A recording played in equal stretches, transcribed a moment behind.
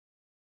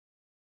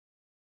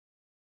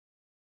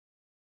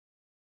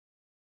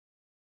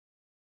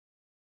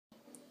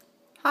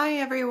Hi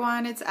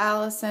everyone, it's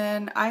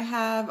Allison. I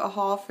have a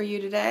haul for you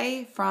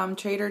today from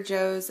Trader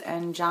Joe's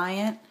and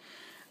Giant.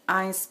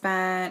 I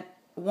spent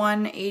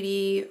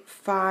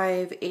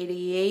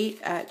 $185.88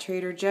 at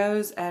Trader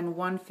Joe's and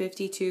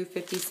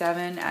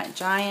 $152.57 at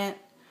Giant.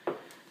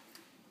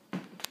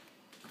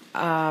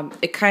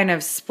 It kind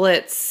of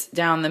splits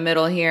down the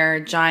middle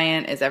here.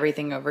 Giant is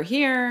everything over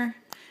here,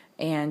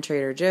 and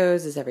Trader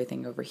Joe's is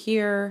everything over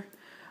here.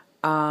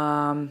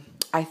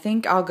 I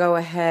think I'll go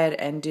ahead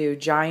and do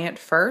Giant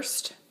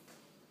first.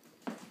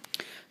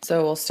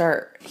 So we'll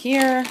start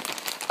here.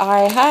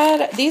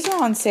 These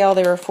are on sale.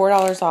 They were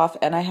 $4 off,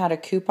 and I had a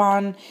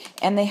coupon,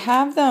 and they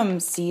have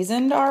them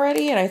seasoned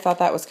already, and I thought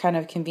that was kind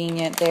of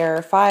convenient.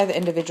 They're 5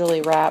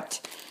 individually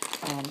wrapped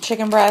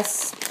chicken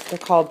breasts. They're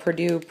called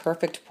Perdue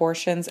Perfect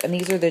Portions, and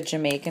these are the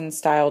Jamaican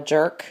style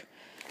jerk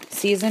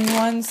seasoned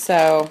ones,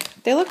 so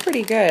they look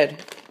pretty good.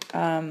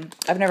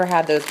 I've never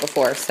had those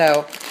before,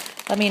 so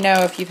let me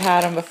know if you've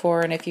had them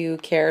before and if you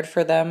cared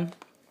for them.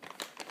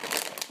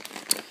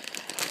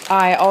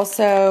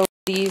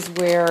 These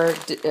were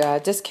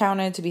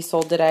discounted to be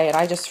sold today, and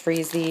I just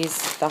freeze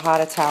these, the hot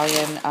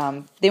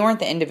Italian. They weren't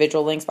the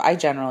individual links, but I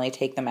generally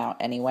take them out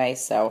anyway,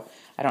 so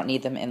I don't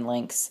need them in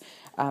links.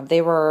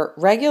 They were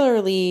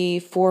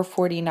regularly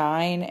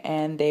 $4.49,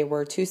 and they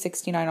were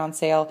 $2.69 on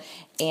sale,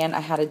 and I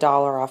had $1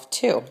 off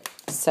too.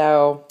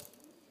 So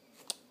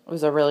it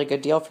was a really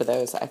good deal for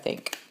those, I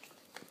think.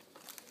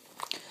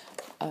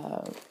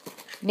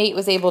 Nate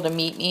was able to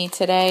meet me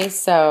today,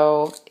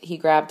 so he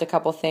grabbed a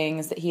couple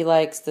things that he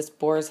likes. This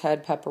Boar's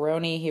Head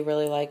pepperoni, he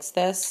really likes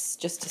this,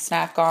 just to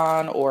snack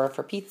on or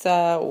for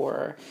pizza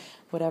or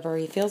whatever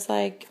he feels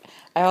like.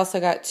 I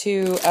also got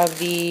 2 of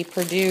the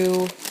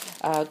Perdue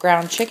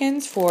ground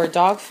chickens for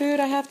dog food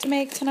I have to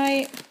make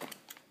tonight.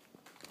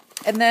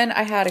 And then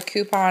I had a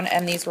coupon,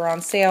 and these were on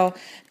sale.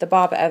 The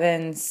Bob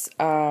Evans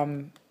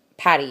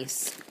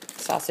patties,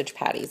 sausage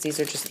patties. These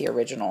are just the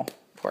original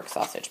pork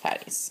sausage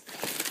patties.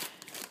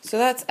 So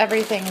that's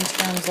everything in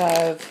terms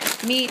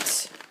of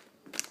meat.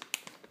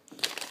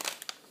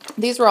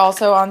 These were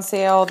also on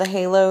sale, the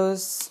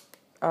Halos,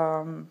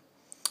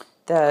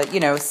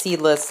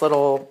 seedless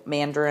little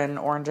mandarin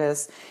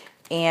oranges.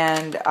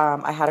 And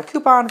I had a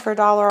coupon for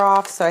 $1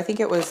 off, so I think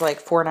it was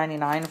like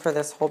 $4.99 for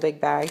this whole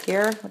big bag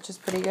here, which is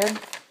pretty good.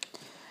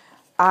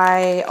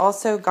 I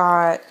also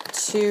got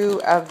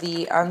 2 of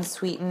the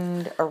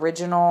unsweetened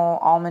original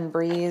Almond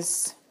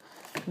Breeze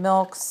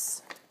milks.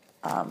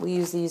 We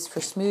use these for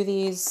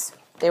smoothies.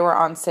 They were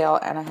on sale,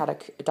 and I had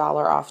 $1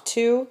 off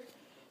too.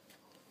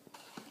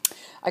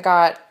 I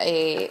got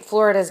a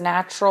Florida's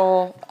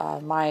Natural.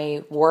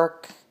 My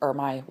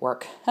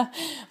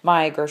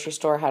grocery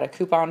store had a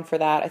coupon for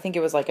that. I think it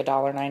was like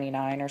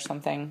 $1.99 or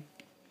something.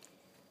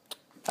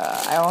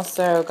 I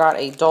also got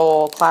a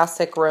Dole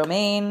Classic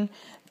Romaine.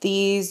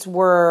 These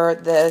were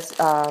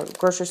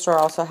grocery store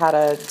also had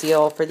a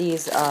deal for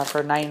these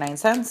for 99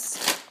 cents.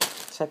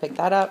 So I picked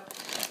that up.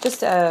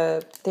 Just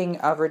a thing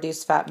of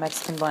reduced fat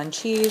Mexican blend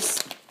cheese.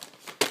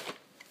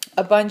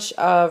 A bunch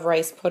of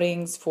rice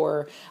puddings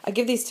I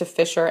give these to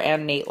Fisher,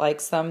 and Nate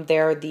likes them.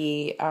 They're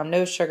the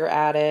no sugar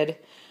added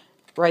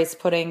rice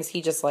puddings.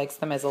 He just likes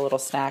them as a little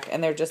snack,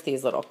 and they're just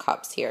these little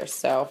cups here.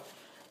 So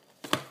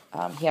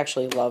he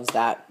actually loves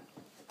that.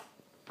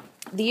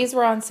 These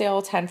were on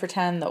sale, 10 for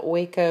 10. The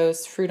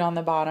Oikos fruit on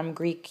the bottom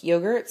Greek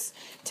yogurts,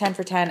 10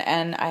 for 10,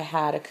 and I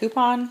had a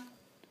coupon.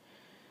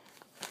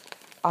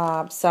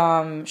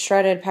 Some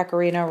shredded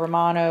pecorino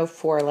romano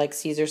for like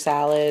Caesar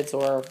salads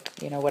or,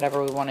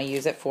 whatever we want to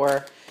use it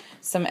for.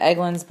 Some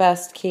Eggland's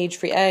Best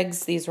cage-free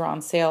eggs. These were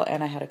on sale,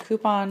 and I had a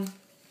coupon.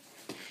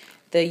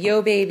 The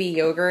Yo Baby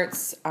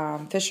yogurts,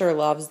 Fisher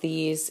loves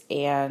these,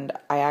 and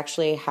I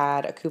actually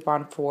had a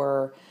coupon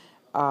for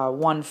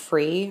 1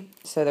 free.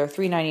 So they're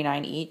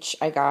 $3.99 each.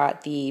 I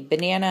got the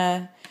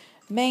banana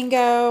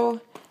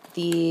mango,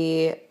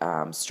 the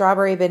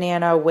strawberry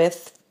banana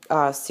with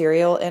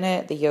cereal in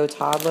it, the Yo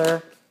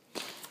Toddler,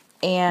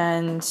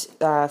 and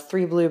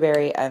 3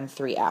 blueberry and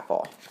 3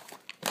 apple.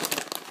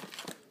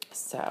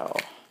 So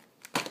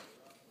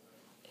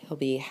he'll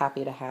be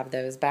happy to have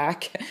those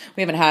back.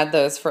 We haven't had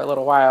those for a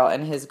little while,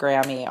 and his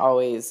Grammy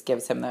always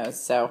gives him those.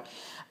 So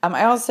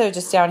I also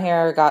just down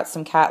here got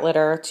some cat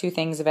litter, 2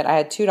 things of it. I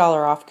had $2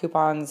 off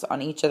coupons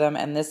on each of them,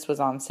 and this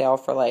was on sale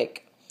for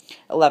like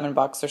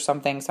 $11 or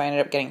something. So I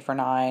ended up getting it for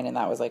 $9, and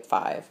that was like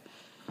 $5.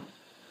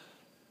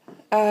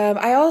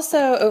 I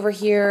also over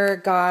here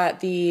got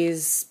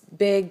these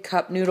big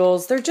cup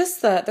noodles. They're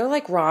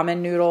like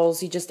ramen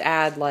noodles. You just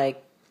add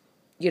like,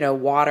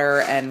 water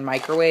and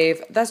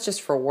microwave. That's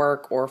just for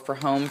work or for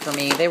home for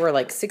me. They were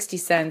like 60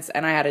 cents,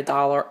 and I had $1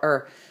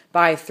 or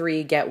buy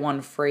 3, get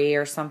 1 free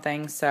or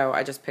something. So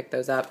I just picked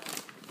those up.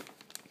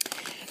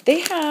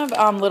 They have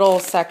little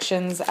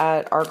sections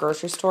at our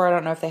grocery store. I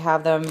don't know if they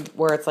have them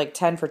where it's like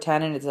 10 for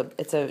 10, and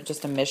it's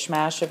just a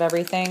mishmash of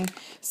everything.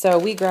 So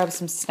we grabbed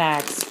some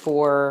snacks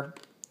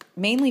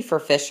mainly for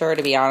Fisher,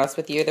 to be honest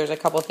with you. There's a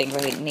couple of things I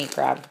think Nate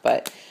grabbed,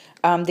 but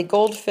the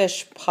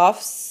Goldfish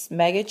Puffs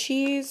Mega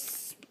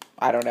Cheese.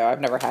 I don't know. I've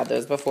never had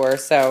those before,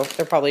 so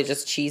they're probably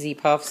just cheesy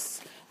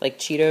puffs. like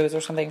Cheetos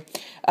or something.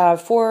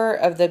 4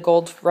 of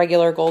the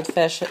regular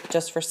goldfish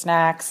just for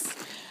snacks.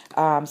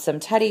 Some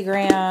Teddy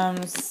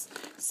Grahams,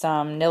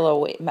 some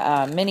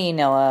mini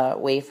Nilla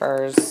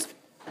wafers,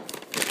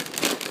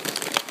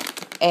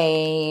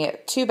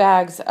 2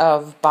 bags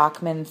of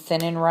Bachmann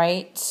Thin and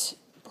Right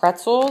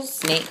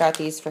pretzels. Nate got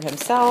these for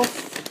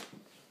himself.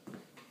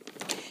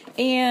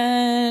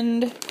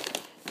 And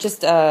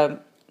just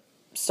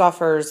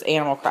Stouffer's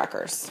animal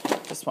crackers,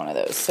 just one of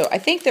those. So I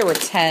think there were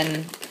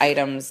 10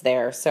 items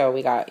there. So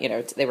we got,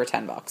 they were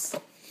 $10,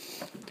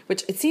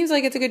 which it seems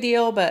like it's a good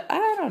deal, but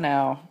I don't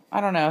know.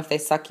 I don't know if they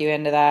suck you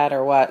into that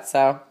or what.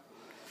 So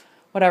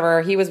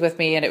whatever. He was with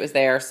me and it was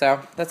there. So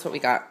that's what we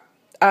got.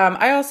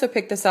 I also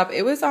picked this up.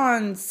 It was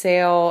on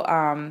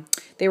sale.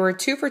 They were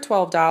 2 for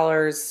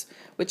 $12,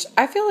 which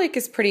I feel like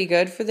is pretty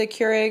good for the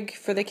Keurig,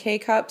 for the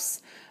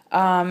K-Cups.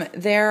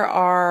 There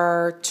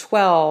are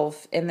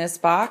 12 in this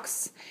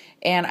box,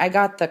 and I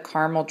got the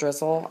caramel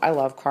drizzle. I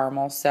love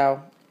caramel,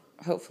 so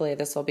hopefully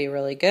this will be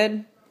really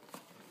good.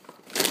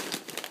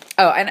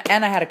 Oh,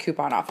 and I had a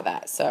coupon off of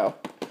that, so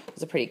it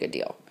was a pretty good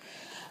deal.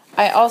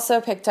 I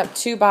also picked up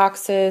 2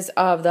 boxes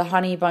of the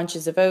Honey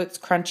Bunches of Oats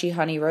Crunchy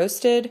Honey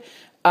Roasted.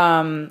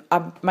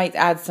 I might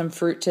add some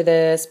fruit to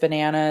this,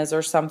 bananas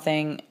or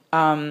something.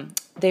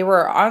 They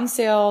were on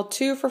sale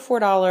 2 for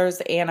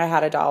 $4, and I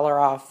had $1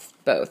 off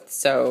both.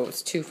 So it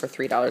was 2 for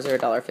 $3 or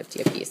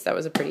 $1.50 a piece. That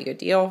was a pretty good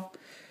deal.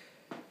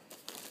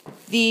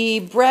 The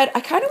bread, I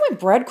kind of went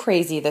bread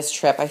crazy this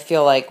trip, I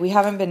feel like. We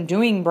haven't been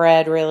doing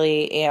bread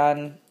really,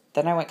 and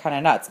then I went kind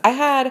of nuts. I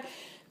had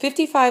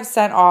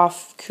 55-cent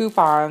off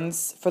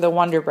coupons for the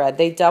Wonder Bread.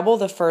 They double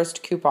the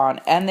first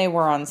coupon, and they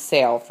were on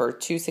sale for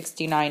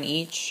 $2.69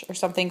 each or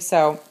something.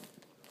 So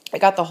I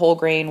got the whole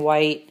grain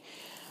white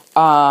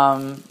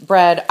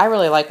bread. I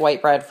really like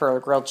white bread for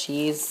grilled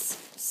cheese,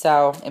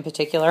 so in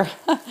particular.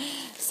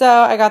 So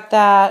I got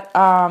that.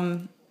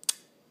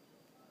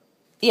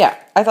 Yeah,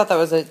 I thought that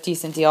was a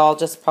decent deal. I'll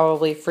just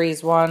probably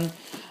freeze one.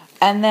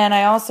 And then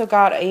I also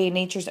got a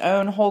Nature's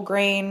Own whole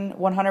grain,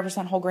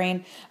 100% whole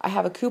grain. I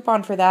have a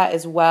coupon for that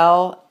as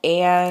well,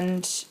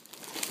 and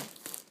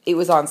it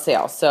was on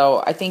sale.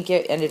 So I think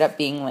it ended up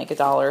being like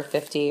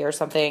 $1.50 or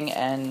something.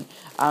 And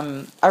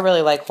I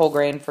really like whole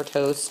grain for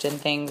toast and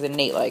things, and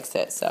Nate likes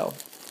it. So.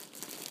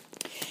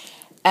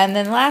 And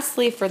then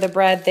lastly, for the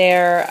bread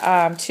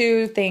there,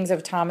 2 things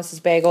of Thomas's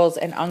Bagels,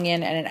 an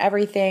onion and an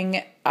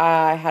everything.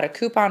 I had a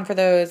coupon for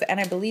those, and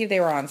I believe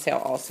they were on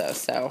sale also.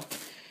 So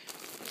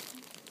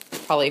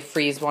probably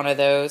freeze one of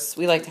those.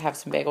 We like to have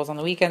some bagels on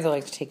the weekends. I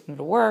like to take them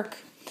to work.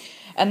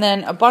 And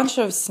then a bunch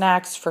of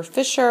snacks for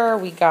Fisher.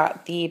 We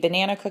got the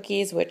banana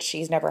cookies, which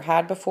he's never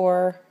had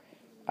before.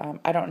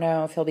 I don't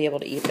know if he'll be able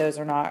to eat those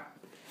or not.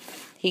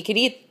 He could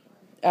eat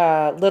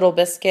little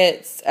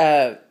biscuits.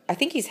 I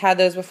think he's had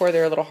those before.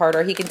 They're a little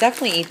harder. He can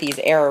definitely eat these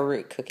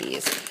arrowroot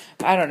cookies.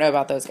 I don't know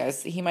about those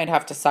guys. He might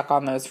have to suck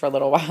on those for a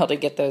little while to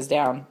get those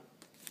down.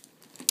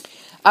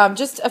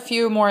 Just a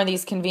few more of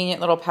these convenient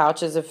little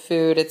pouches of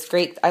food. It's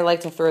great. I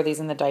like to throw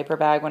these in the diaper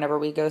bag whenever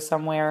we go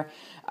somewhere.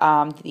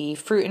 The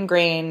fruit and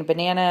grain,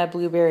 banana,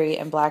 blueberry,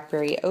 and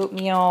blackberry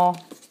oatmeal.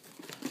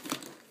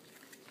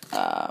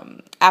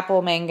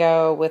 Apple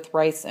mango with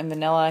rice and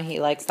vanilla. He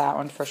likes that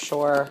one for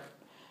sure.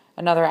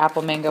 Another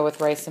apple mango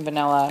with rice and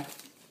vanilla.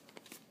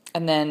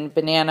 And then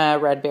banana,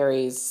 red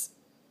berries,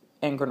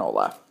 and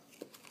granola.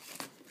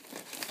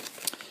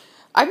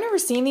 I've never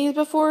seen these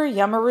before.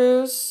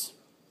 Yummaroos.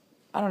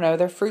 I don't know.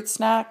 They're fruit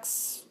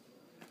snacks.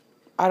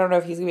 I don't know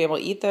if he's going to be able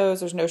to eat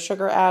those. There's no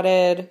sugar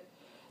added.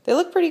 They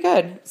look pretty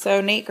good.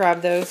 So Nate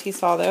grabbed those. He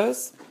saw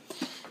those.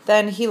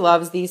 Then he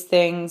loves these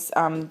things.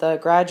 The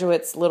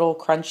Graduates Little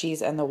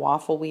Crunchies and the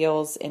Waffle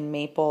Wheels in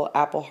Maple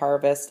Apple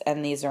Harvest.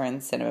 And these are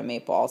in Cinnamon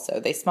Maple also.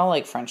 They smell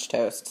like French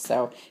toast.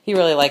 So he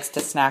really likes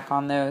to snack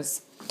on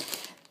those.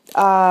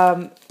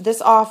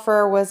 This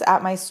offer was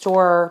at my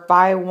store,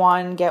 buy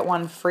one, get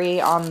one free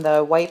on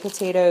the white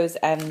potatoes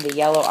and the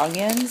yellow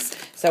onions.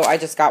 So I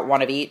just got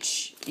one of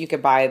each. You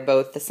could buy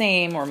both the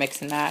same or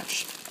mix and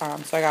match.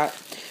 So I got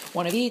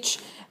one of each.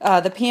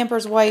 The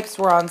Pampers wipes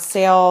were on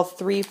sale,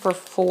 3 for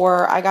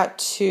 $4. I got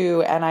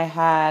 2 and I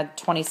had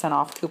 20-cent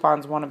off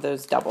coupons. One of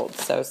those doubled,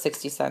 so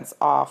 60 cents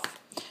off.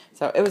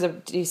 So it was a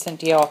decent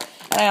deal.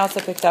 And I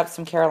also picked up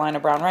some Carolina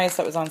brown rice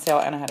that was on sale,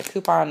 and I had a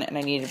coupon and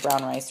I needed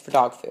brown rice for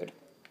dog food.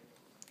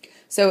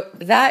 So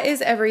that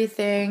is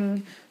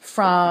everything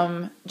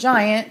from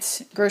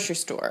Giant grocery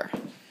store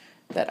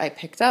that I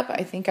picked up.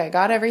 I think I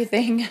got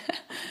everything.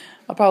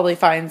 I'll probably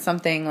find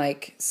something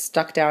like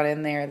stuck down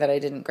in there that I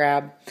didn't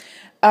grab.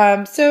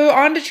 So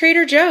on to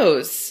Trader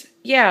Joe's.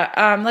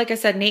 Yeah, like I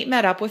said, Nate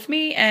met up with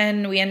me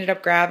and we ended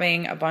up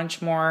grabbing a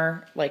bunch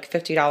more, like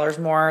 $50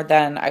 more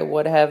than I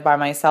would have by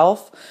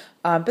myself.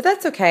 But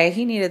that's okay.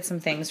 He needed some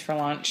things for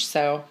lunch,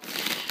 so...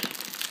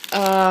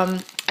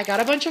 I got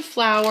a bunch of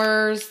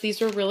flowers. These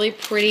were really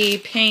pretty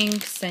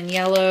pinks and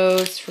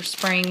yellows for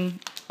spring,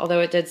 although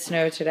it did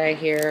snow today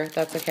here.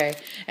 That's okay.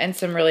 And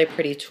some really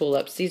pretty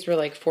tulips. These were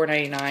like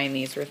 $4.99.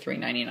 These were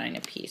 $3.99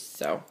 a piece.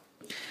 So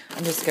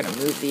I'm just going to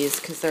move these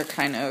because they're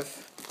kind of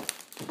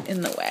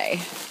in the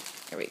way.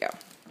 Here we go.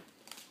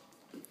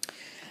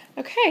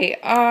 Okay,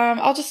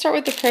 I'll just start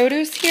with the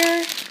produce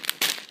here.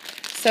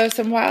 So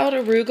some wild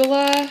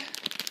arugula,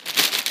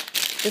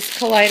 this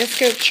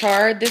kaleidoscope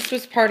chard. This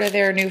was part of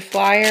their new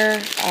flyer.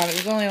 It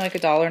was only like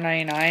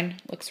 $1.99.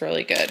 Looks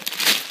really good.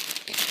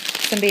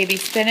 Some baby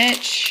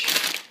spinach,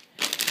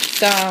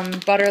 some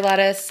butter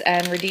lettuce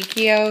and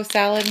radicchio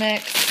salad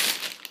mix.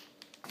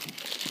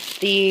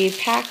 The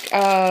pack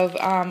of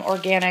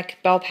organic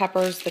bell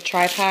peppers, the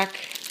tri-pack.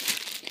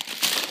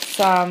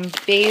 Some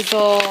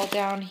basil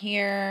down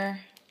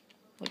here.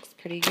 Looks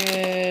pretty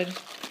good.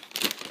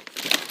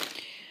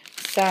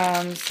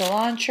 Some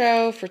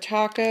cilantro for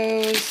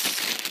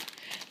tacos,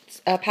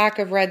 a pack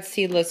of red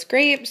seedless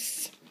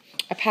grapes,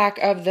 a pack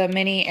of the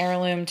mini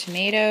heirloom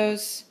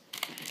tomatoes,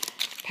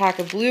 a pack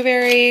of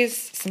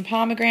blueberries, some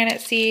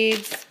pomegranate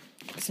seeds,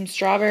 some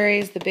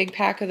strawberries, the big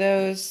pack of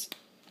those.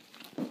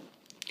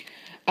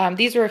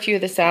 These were a few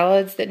of the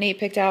salads that Nate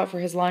picked out for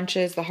his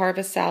lunches. The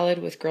harvest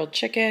salad with grilled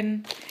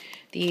chicken,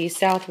 the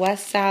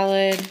Southwest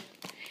salad,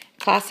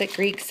 classic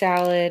Greek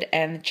salad,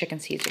 and the chicken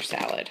Caesar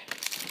salad.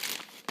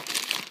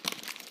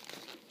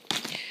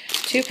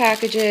 2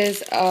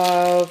 packages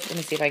of, let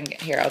me see if I can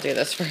get here, I'll do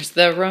this first.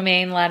 The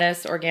romaine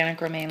lettuce, organic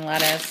romaine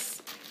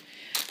lettuce.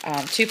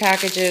 2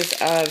 packages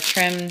of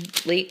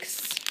trimmed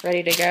leeks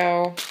ready to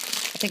go.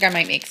 I think I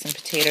might make some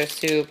potato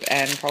soup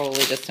and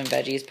probably just some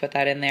veggies, put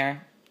that in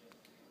there.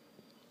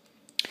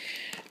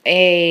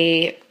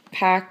 A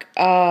pack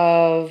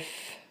of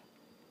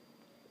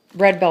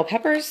red bell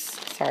peppers.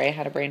 Sorry, I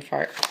had a brain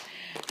fart.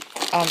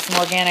 Some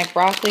organic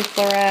broccoli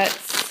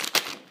florets.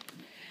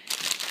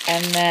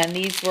 And then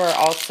these were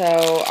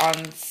also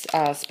on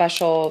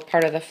special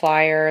part of the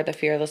flyer, the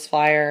Fearless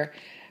flyer.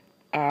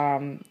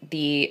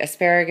 The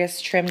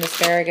asparagus, trimmed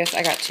asparagus.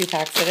 I got 2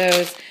 packs of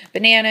those.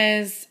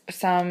 Bananas,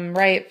 some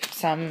ripe,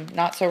 some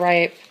not so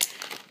ripe.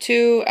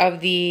 2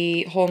 of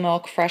the whole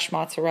milk fresh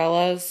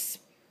mozzarellas.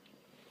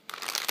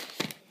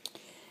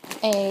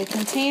 A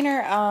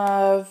container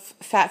of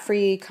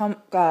fat-free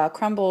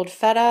crumbled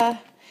feta.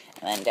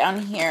 And then down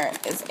here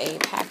is a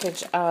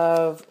package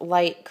of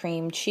light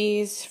cream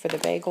cheese for the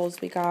bagels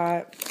we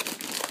got.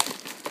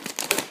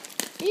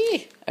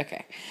 Eee,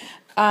 okay.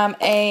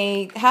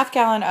 A half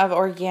gallon of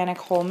organic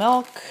whole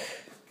milk.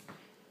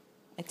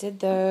 I did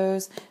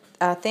those.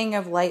 A thing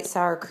of light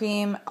sour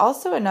cream.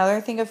 Also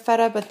another thing of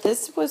feta, but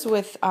this was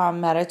with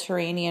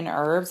Mediterranean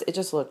herbs. It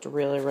just looked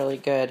really, really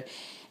good.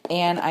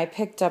 And I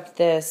picked up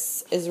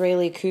this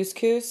Israeli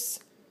couscous.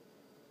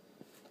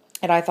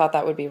 And I thought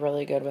that would be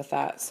really good with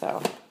that,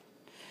 so...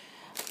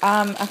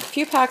 a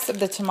few packs of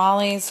the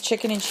tamales,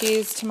 chicken and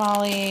cheese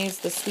tamales,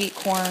 the sweet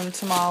corn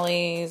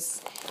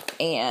tamales,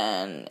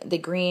 and the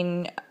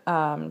green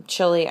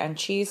chili and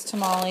cheese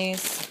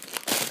tamales.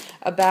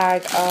 A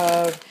bag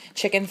of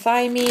chicken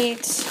thigh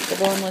meat, the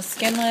boneless,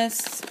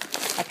 skinless.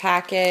 A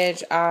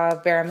package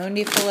of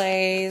barramundi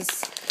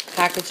fillets,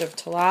 package of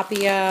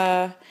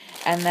tilapia,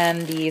 and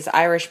then these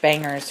Irish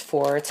bangers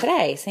for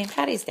today, St.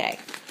 Patty's Day.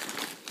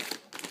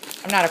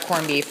 I'm not a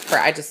corned beef,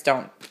 I just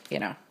don't, you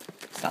know.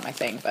 It's not my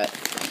thing, but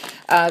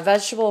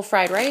vegetable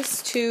fried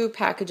rice, 2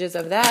 packages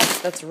of that.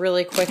 That's a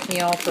really quick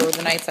meal for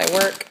the nights I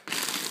work.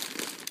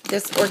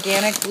 This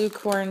organic blue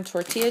corn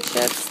tortilla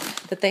chips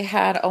that they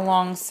had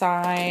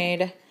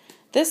alongside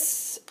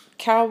this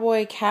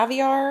cowboy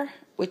caviar,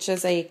 which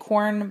is a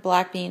corn,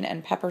 black bean,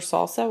 and pepper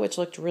salsa, which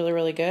looked really,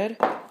 really good.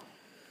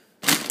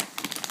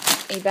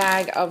 A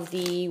bag of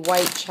the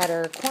white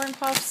cheddar corn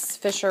puffs.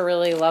 Fisher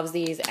really loves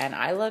these, and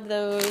I love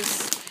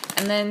those.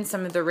 And then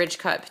some of the ridge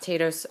cut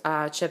potato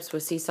chips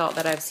with sea salt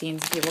that I've seen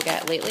people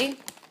get lately.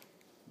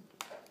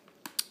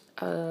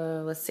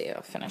 Let's see,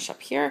 I'll finish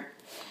up here.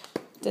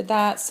 Did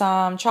that.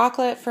 Some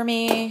chocolate for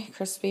me,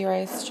 crispy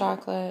rice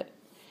chocolate.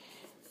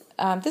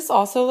 This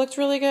also looked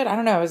really good. I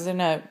don't know, it was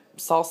in a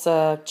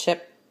salsa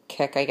chip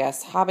kick, I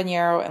guess.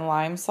 Habanero and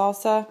lime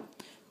salsa.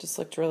 Just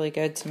looked really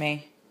good to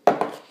me.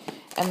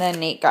 And then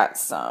Nate got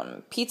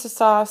some pizza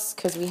sauce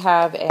because we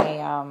have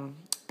a...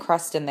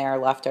 crust in there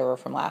left over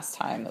from last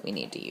time that we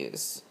need to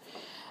use.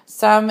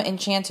 Some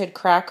enchanted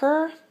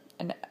cracker,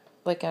 and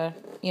like a,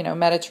 you know,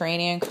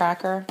 Mediterranean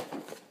cracker.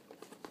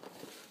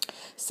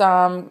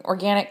 Some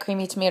organic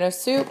creamy tomato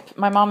soup.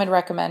 My mom had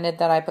recommended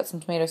that I put some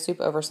tomato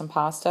soup over some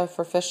pasta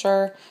for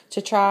Fisher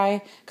to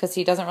try because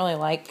he doesn't really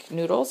like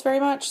noodles very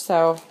much,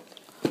 so,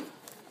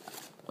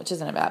 which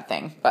isn't a bad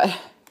thing, but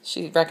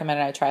she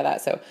recommended I try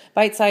that. So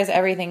bite-size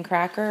everything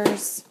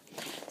crackers,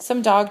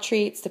 some dog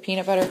treats, the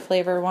peanut butter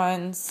flavor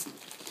ones,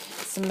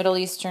 some Middle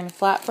Eastern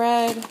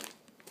flatbread,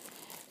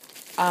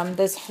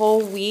 this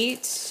whole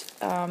wheat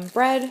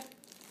bread.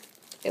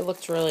 It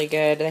looked really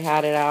good. They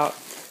had it out.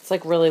 It's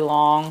like really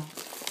long,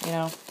 you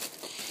know.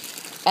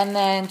 And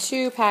then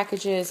 2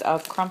 packages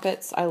of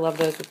crumpets. I love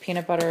those with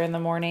peanut butter in the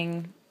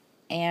morning.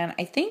 And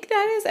I think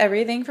that is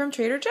everything from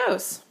Trader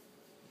Joe's.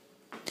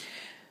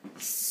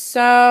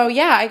 So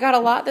yeah, I got a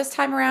lot this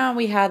time around.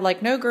 We had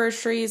like no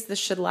groceries. This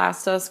should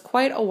last us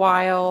quite a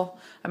while.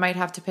 I might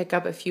have to pick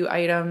up a few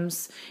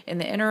items in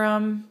the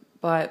interim,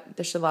 but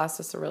this should last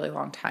us a really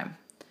long time.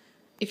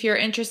 If you're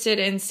interested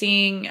in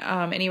seeing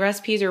any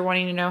recipes or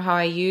wanting to know how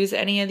I use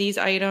any of these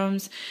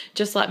items,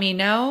 just let me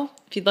know.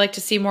 If you'd like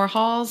to see more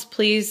hauls,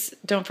 please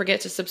don't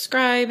forget to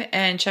subscribe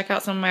and check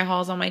out some of my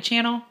hauls on my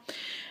channel.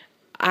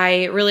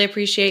 I really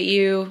appreciate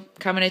you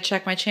coming to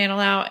check my channel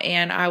out,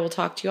 and I will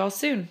talk to you all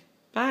soon.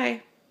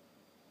 Bye.